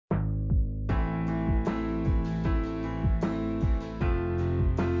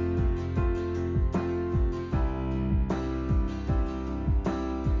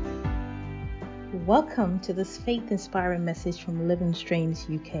Welcome to this faith-inspiring message from Living Streams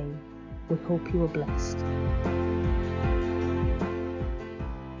UK. We hope you are blessed.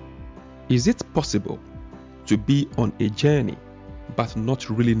 Is it possible to be on a journey but not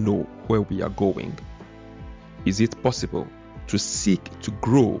really know where we are going? Is it possible to seek to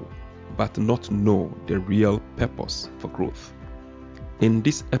grow but not know the real purpose for growth? In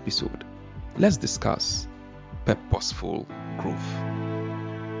this episode, let's discuss purposeful growth.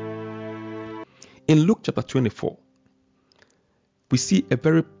 In Luke chapter 24, we see a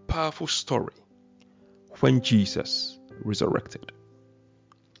very powerful story when Jesus resurrected.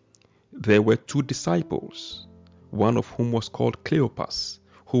 There were two disciples, one of whom was called Cleopas,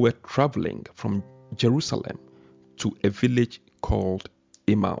 who were traveling from Jerusalem to a village called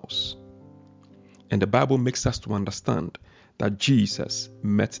Emmaus. And the Bible makes us to understand that Jesus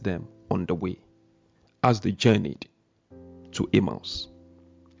met them on the way as they journeyed to Emmaus.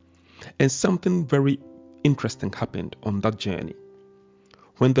 And something very interesting happened on that journey.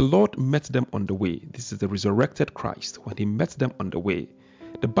 When the Lord met them on the way, this is the resurrected Christ, when he met them on the way,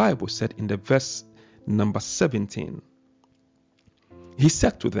 the Bible said in the verse number 17, he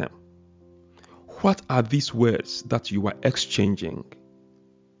said to them, "What are these words that you are exchanging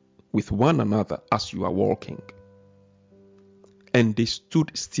with one another as you are walking?" And they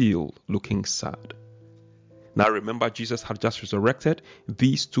stood still, looking sad. Now remember, Jesus had just resurrected.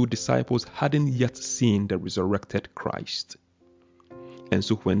 These two disciples hadn't yet seen the resurrected Christ. And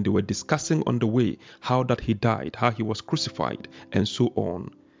so when they were discussing on the way how that he died, how he was crucified, and so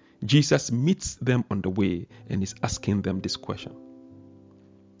on, Jesus meets them on the way and is asking them this question.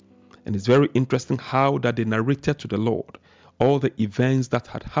 And it's very interesting how that they narrated to the Lord all the events that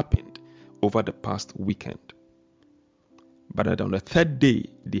had happened over the past weekend. But on the third day,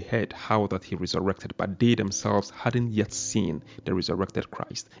 they heard how that he resurrected, but they themselves hadn't yet seen the resurrected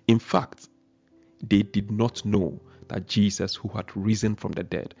Christ. In fact, they did not know that Jesus, who had risen from the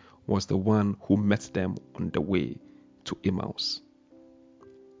dead, was the one who met them on the way to Emmaus.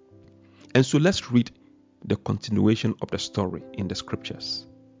 And so let's read the continuation of the story in the scriptures.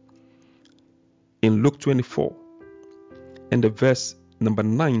 In Luke 24, and the verse number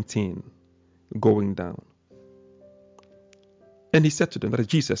 19 going down. And he said to them, that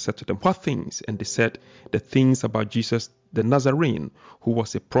Jesus said to them, "What things?" And they said, "The things about Jesus the Nazarene, who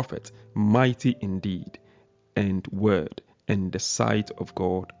was a prophet, mighty indeed, and word, in the sight of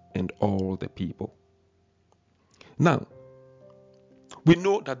God and all the people." Now, we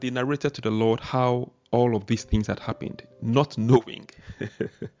know that they narrated to the Lord how all of these things had happened, not knowing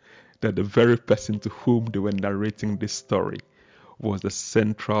that the very person to whom they were narrating this story was the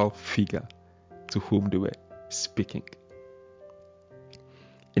central figure to whom they were speaking.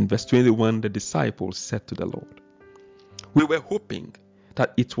 In verse 21, the disciples said to the Lord, "We were hoping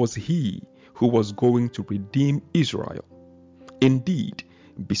that it was he who was going to redeem Israel. Indeed,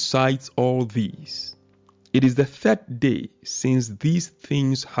 besides all these, it is the third day since these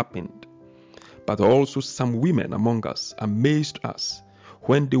things happened. But also some women among us amazed us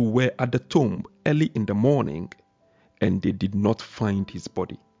when they were at the tomb early in the morning, and they did not find his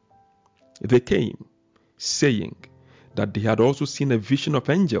body. They came, saying that they had also seen a vision of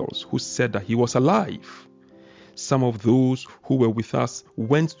angels who said that he was alive. Some of those who were with us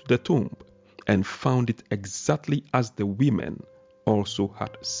went to the tomb and found it exactly as the women also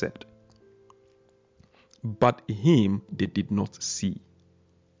had said. But him they did not see."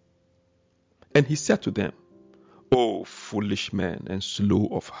 And he said to them, "O foolish men and slow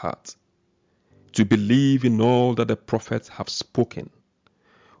of heart, to believe in all that the prophets have spoken,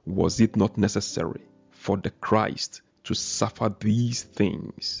 was it not necessary for the Christ to suffer these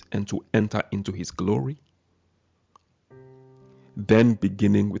things and to enter into his glory?" Then,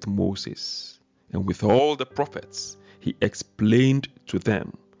 beginning with Moses and with all the prophets, he explained to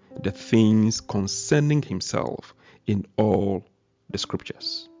them the things concerning himself in all the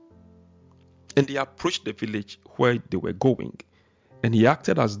scriptures. And they approached the village where they were going, and he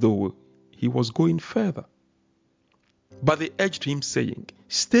acted as though he was going further. But they urged him, saying,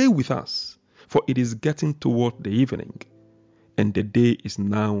 "Stay with us, for it is getting toward the evening, and the day is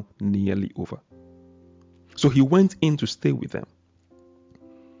now nearly over." So he went in to stay with them.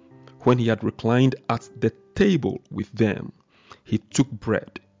 When he had reclined at the table with them, he took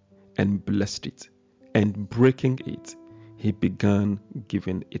bread and blessed it, and breaking it, he began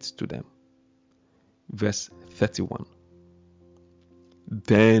giving it to them. Verse 31.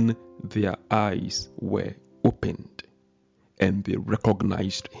 Then their eyes were opened, and they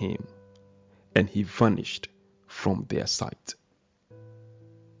recognized him, and he vanished from their sight.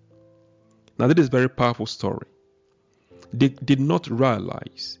 Now, that is a very powerful story. They did not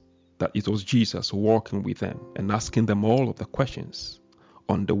realize that it was Jesus walking with them and asking them all of the questions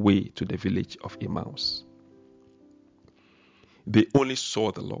on the way to the village of Emmaus. They only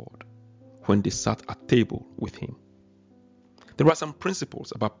saw the Lord when they sat at table with him. There are some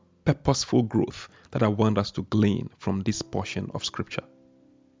principles about purposeful growth that I want us to glean from this portion of Scripture.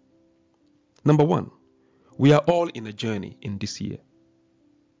 Number one, we are all in a journey in this year.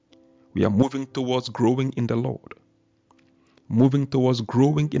 We are moving towards growing in the Lord, moving towards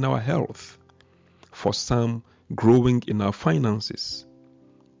growing in our health, for some, growing in our finances,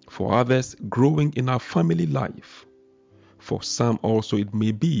 for others, growing in our family life. For some also, it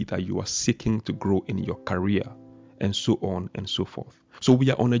may be that you are seeking to grow in your career, and so on and so forth. So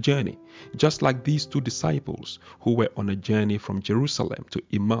we are on a journey, just like these two disciples who were on a journey from Jerusalem to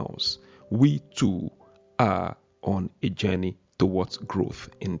Emmaus. We too are on a journey towards growth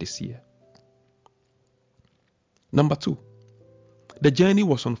in this year. Number two, the journey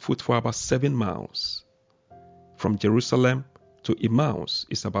was on foot for about 7 miles. From Jerusalem to Emmaus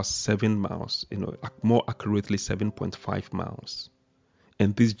is about 7 miles, more accurately 7.5 miles.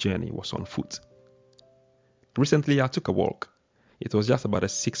 And this journey was on foot. Recently, I took a walk. It was just about a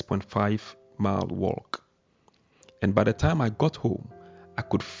 6.5 mile walk. And by the time I got home, I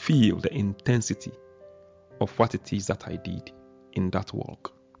could feel the intensity of what it is that I did in that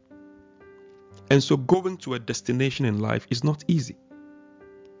walk. And so going to a destination in life is not easy.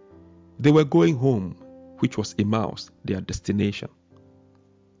 They were going home, which was Emmaus, their destination.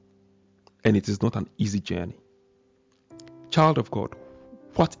 And it is not an easy journey. Child of God,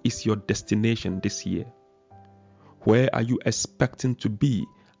 what is your destination this year? Where are you expecting to be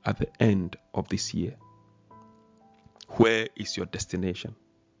at the end of this year? Where is your destination?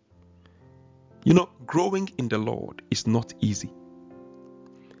 Growing in the Lord is not easy.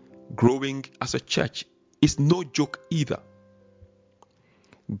 Growing as a church is no joke either.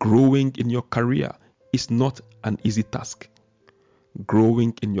 Growing in your career is not an easy task.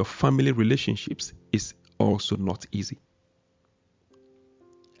 Growing in your family relationships is also not easy.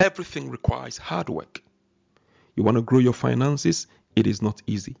 Everything requires hard work. You want to grow your finances, it is not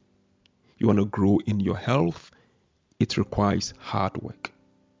easy. You want to grow in your health, it requires hard work.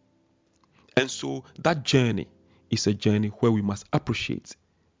 And so that journey is a journey where we must appreciate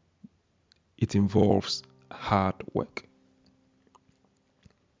it involves hard work.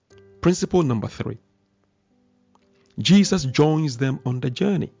 Principle number 3. Jesus joins them on the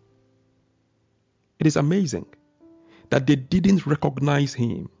journey. It is amazing that they didn't recognize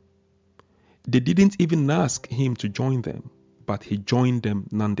him. They didn't even ask him to join them, but he joined them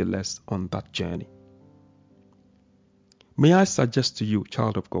nonetheless on that journey. May I suggest to you,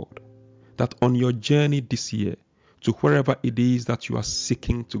 child of God, that on your journey this year to wherever it is that you are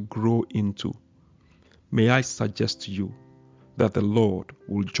seeking to grow into, may I suggest to you that the Lord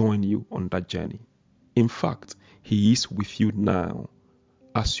will join you on that journey. In fact, he is with you now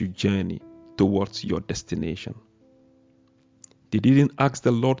as you journey towards your destination. They didn't ask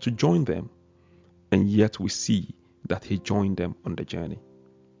the Lord to join them, and yet we see that he joined them on the journey.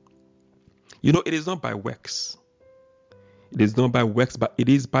 It is not by works. It is not by works, but it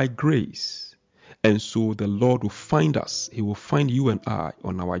is by grace. And so the Lord will find us. He will find you and I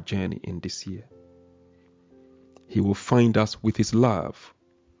on our journey in this year. He will find us with his love.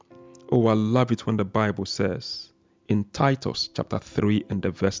 Oh, I love it when the Bible says in Titus chapter 3 and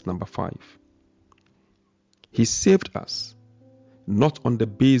the verse number 5. He saved us not on the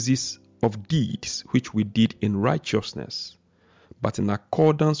basis of deeds which we did in righteousness, but in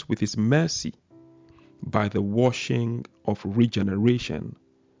accordance with his mercy, by the washing of regeneration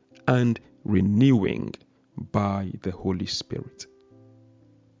and renewing by the Holy Spirit.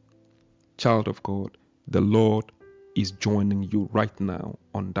 Child of God, the Lord is joining you right now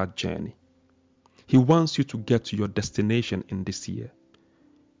on that journey. He wants you to get to your destination in this year.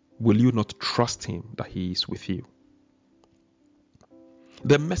 Will you not trust him that he is with you?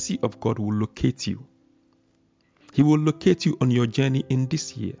 The mercy of God will locate you. He will locate you on your journey in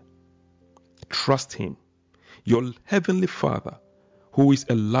this year. Trust him. Your heavenly Father, who is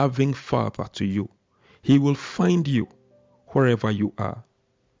a loving Father to you, he will find you wherever you are.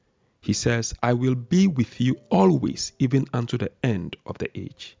 He says, I will be with you always, even unto the end of the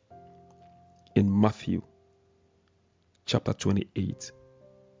age. In Matthew chapter 28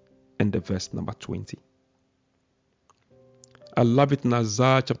 and the verse number 20. I love it in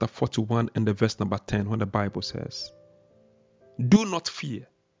Isaiah chapter 41 and the verse number 10 when the Bible says, do not fear,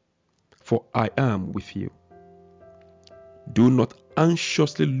 for I am with you. Do not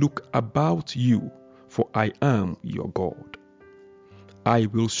anxiously look about you, for I am your God. I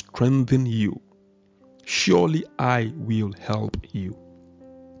will strengthen you. Surely I will help you.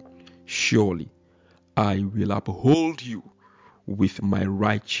 surely I will uphold you with my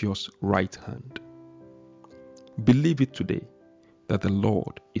righteous right hand. Believe it today that the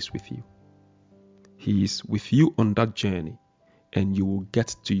Lord is with you. He is with you on that journey, and you will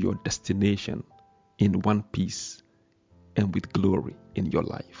get to your destination in one piece and with glory in your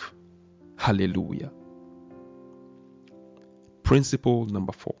life. Hallelujah. Principle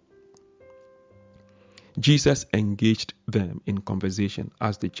number 4. Jesus engaged them in conversation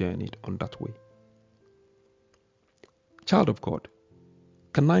as they journeyed on that way. Child of God,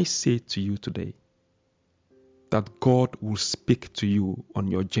 can I say to you today that God will speak to you on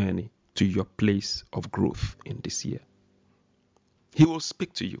your journey to your place of growth in this year? He will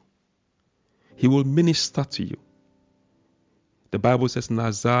speak to you. He will minister to you. The Bible says in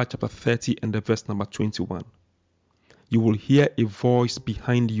Isaiah chapter 30 and the verse number 21, you will hear a voice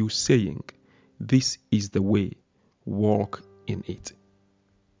behind you saying, this is the way, walk in it.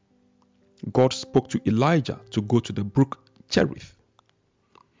 God spoke to Elijah to go to the brook Cherith.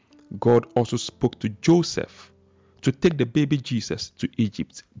 God also spoke to Joseph to take the baby Jesus to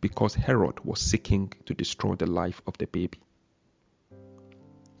Egypt because Herod was seeking to destroy the life of the baby.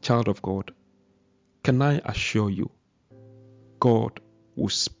 Child of God, can I assure you, God will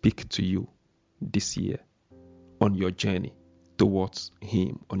speak to you this year on your journey towards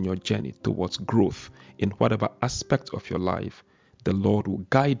Him, on your journey towards growth in whatever aspect of your life. The Lord will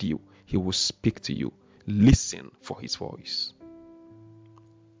guide you. He will speak to you. Listen for His voice.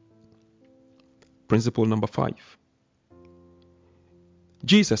 Principle number 5.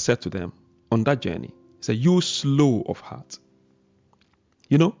 Jesus said to them on that journey, He said, you slow of heart.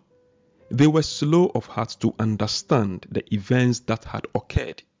 You know, they were slow of heart to understand the events that had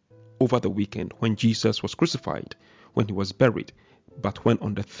occurred over the weekend when Jesus was crucified, when He was buried, but when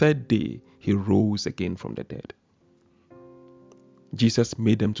on the third day He rose again from the dead. Jesus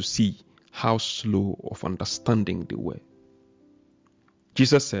made them to see how slow of understanding they were.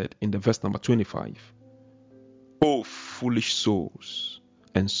 Jesus said in the verse number 25, O foolish souls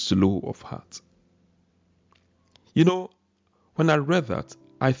and slow of heart. You know, when I read that,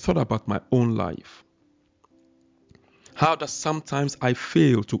 I thought about my own life. How that sometimes I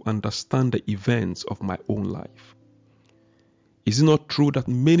fail to understand the events of my own life. Is it not true that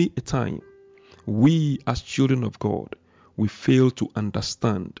many a time we as children of God, we fail to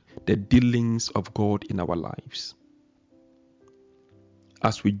understand the dealings of God in our lives?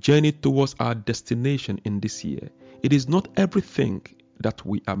 As we journey towards our destination in this year, it is not everything that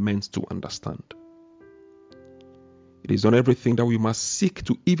we are meant to understand. It is not everything that we must seek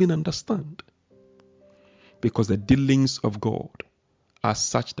to even understand. Because the dealings of God are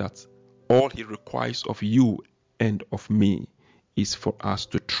such that all He requires of you and of me is for us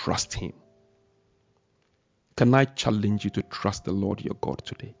to trust Him. Can I challenge you to trust the Lord your God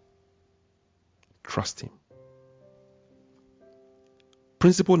today? Trust Him.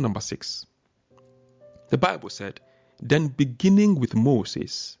 Principle number 6. The Bible said, then beginning with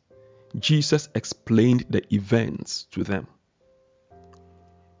Moses, Jesus explained the events to them.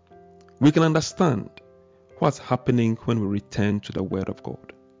 We can understand what's happening when we return to the Word of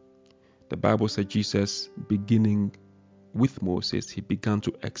God. The Bible said Jesus, beginning with Moses, He began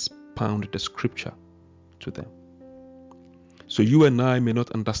to expound the scripture to them. So you and I may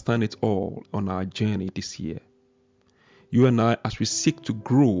not understand it all on our journey this year. You and I, as we seek to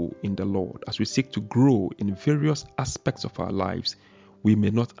grow in the Lord, as we seek to grow in various aspects of our lives, we may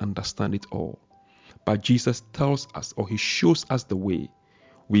not understand it all. But Jesus tells us, or He shows us the way.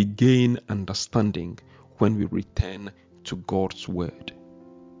 We gain understanding when we return to God's Word.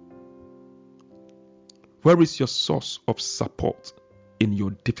 Where is your source of support in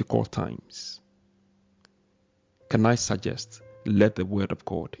your difficult times? Can I suggest, let the Word of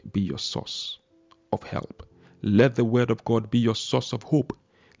God be your source of help. Let the Word of God be your source of hope.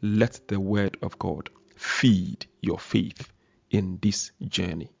 Let the Word of God feed your faith in this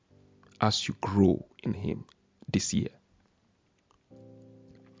journey as you grow in Him this year.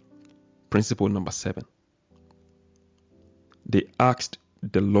 Principle number 7. They asked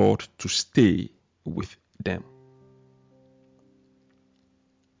the Lord to stay with them.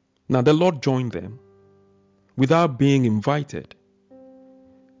 Now the Lord joined them without being invited,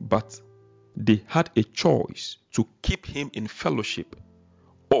 but they had a choice to keep Him in fellowship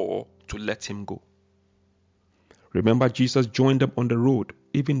or to let Him go. Remember, Jesus joined them on the road.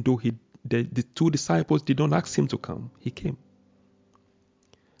 Even though the two disciples did not ask Him to come, He came.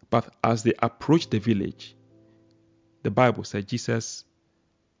 But as they approached the village, the Bible said Jesus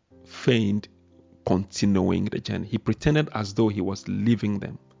feigned continuing the journey. He pretended as though He was leaving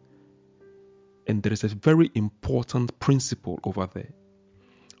them. And there is a very important principle over there.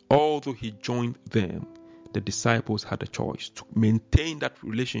 although he joined them, the disciples had a choice to maintain that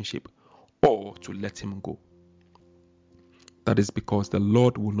relationship or to let him go. That is because the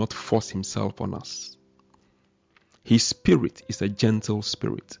Lord will not force himself on us. His spirit is a gentle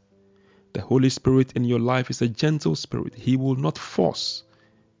spirit. The Holy Spirit in your life is a gentle spirit. He will not force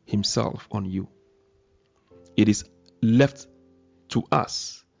himself on you. It is left to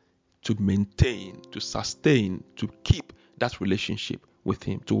us to maintain, to sustain, to keep that relationship with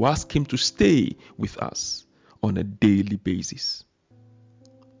him, to ask him to stay with us on a daily basis.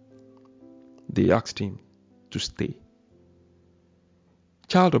 They asked him to stay.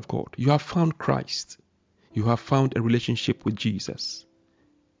 Child of God, you have found Christ. You have found a relationship with Jesus.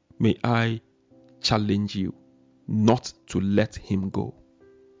 May I challenge you not to let him go.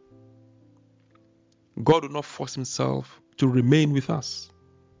 God will not force himself to remain with us,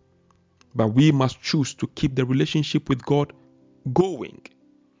 but we must choose to keep the relationship with God going.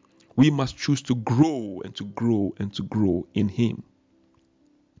 We must choose to grow and to grow and to grow in him.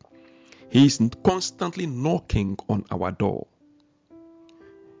 He is constantly knocking on our door.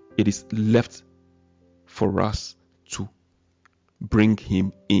 It is left for us to bring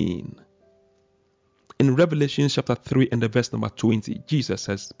him in. In Revelation chapter 3 and the verse number 20, Jesus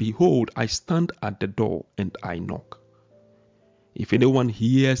says, "Behold, I stand at the door and I knock. If anyone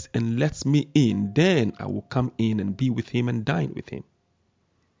hears and lets me in, then I will come in and be with him and dine with him."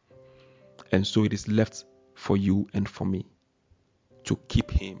 And so it is left for you and for me to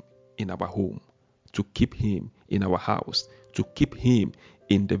keep him in our home, to keep him in our house, to keep him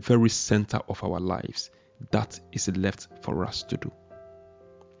in the very center of our lives. That is left for us to do.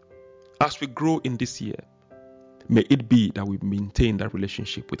 As we grow in this year, may it be that we maintain that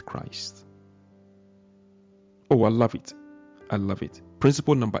relationship with Christ. Oh, I love it. I love it.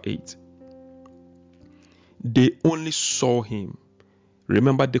 Principle number 8. They only saw him.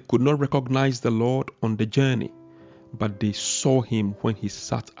 Remember, they could not recognize the Lord on the journey, but they saw him when he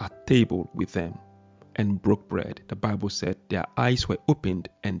sat at table with them and broke bread. The Bible said their eyes were opened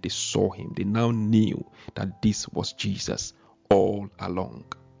and they saw him. They now knew that this was Jesus all along.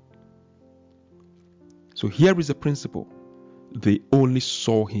 So here is a principle. They only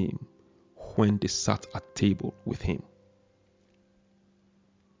saw him when they sat at table with him.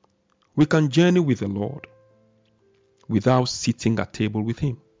 We can journey with the Lord without sitting at table with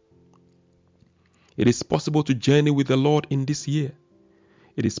him. It is possible to journey with the Lord in this year.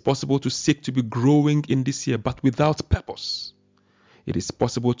 It is possible to seek to be growing in this year, but without purpose. It is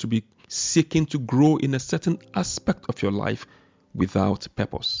possible to be seeking to grow in a certain aspect of your life without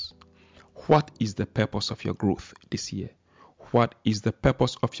purpose. What is the purpose of your growth this year? What is the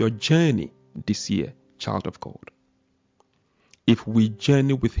purpose of your journey this year, child of God? If we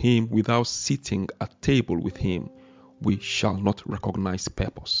journey with him without sitting at table with him, we shall not recognize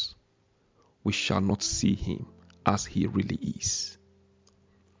purpose. We shall not see him as he really is.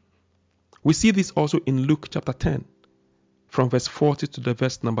 We see this also in Luke chapter 10, from verse 40 to the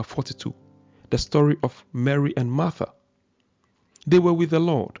verse number 42, the story of Mary and Martha. They were with the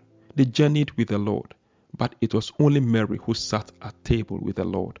Lord. They journeyed with the Lord, but it was only Mary who sat at table with the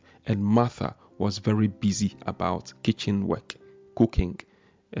Lord, and Martha was very busy about kitchen work, cooking,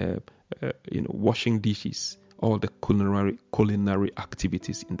 washing dishes, all the culinary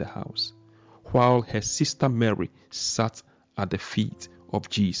activities in the house, while her sister Mary sat at the feet of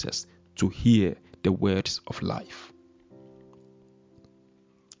Jesus to hear the words of life.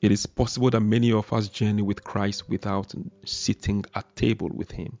 It is possible that many of us journey with Christ without sitting at table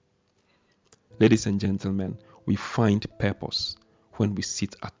with him. Ladies and gentlemen, we find purpose when we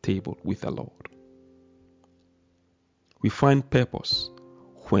sit at table with the Lord. We find purpose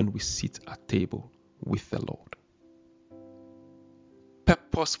when we sit at table with the Lord.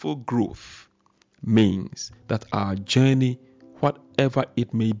 Purposeful growth means that our journey, whatever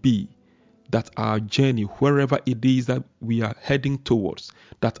it may be, that our journey, wherever it is that we are heading towards,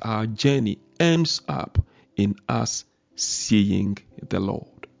 that our journey ends up in us seeing the Lord.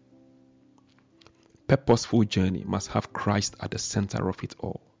 Purposeful journey must have Christ at the center of it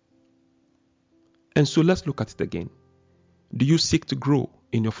all. And so let's look at it again. Do you seek to grow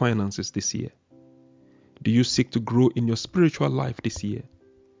in your finances this year? Do you seek to grow in your spiritual life this year?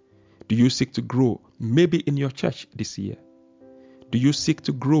 Do you seek to grow maybe in your church this year? Do you seek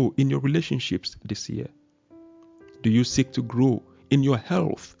to grow in your relationships this year? Do you seek to grow in your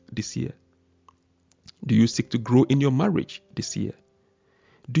health this year? Do you seek to grow in your marriage this year?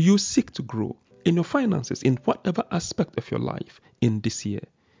 Do you seek to grow in your finances, in whatever aspect of your life in this year?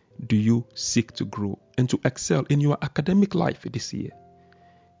 Do you seek to grow and to excel in your academic life this year?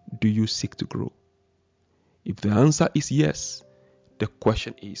 Do you seek to grow? If the answer is yes, The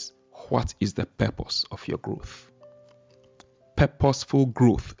question is, what is the purpose of your growth? Purposeful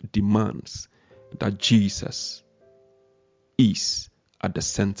growth demands that Jesus is at the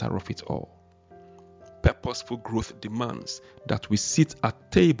center of it all. Purposeful growth demands that we sit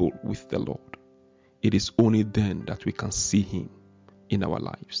at table with the Lord. It is only then that we can see Him in our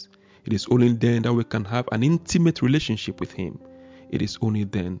lives. It is only then that we can have an intimate relationship with Him. It is only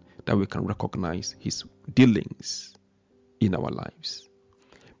then that we can recognize His dealings in our lives.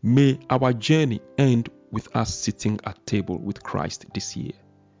 May our journey end with us sitting at table with Christ this year.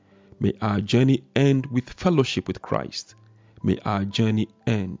 May our journey end with fellowship with Christ. May our journey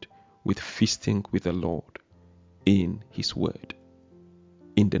end with feasting with the Lord in His Word.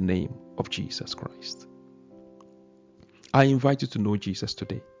 In the name of Jesus Christ. I invite you to know Jesus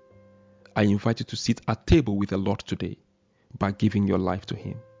today. I invite you to sit at table with the Lord today by giving your life to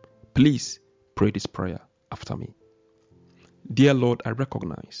Him. Please pray this prayer after me. Dear Lord, I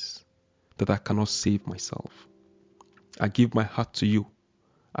recognize that I cannot save myself. I give my heart to you.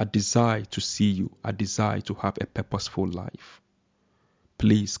 I desire to see you. I desire to have a purposeful life.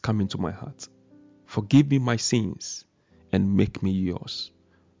 Please come into my heart. Forgive me my sins and make me yours.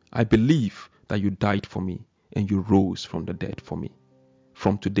 I believe that you died for me and you rose from the dead for me.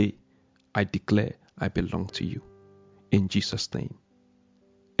 From today, I declare I belong to you. In Jesus' name,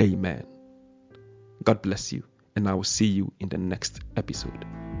 amen. God bless you, and I will see you in the next episode.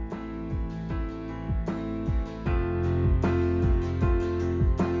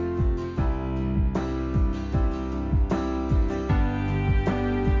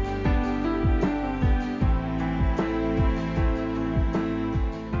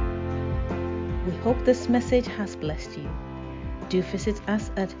 We hope this message has blessed you. Do visit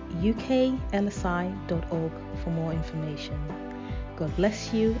us at uklsi.org for more information. God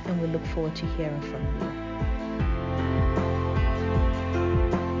bless you, and we look forward to hearing from you.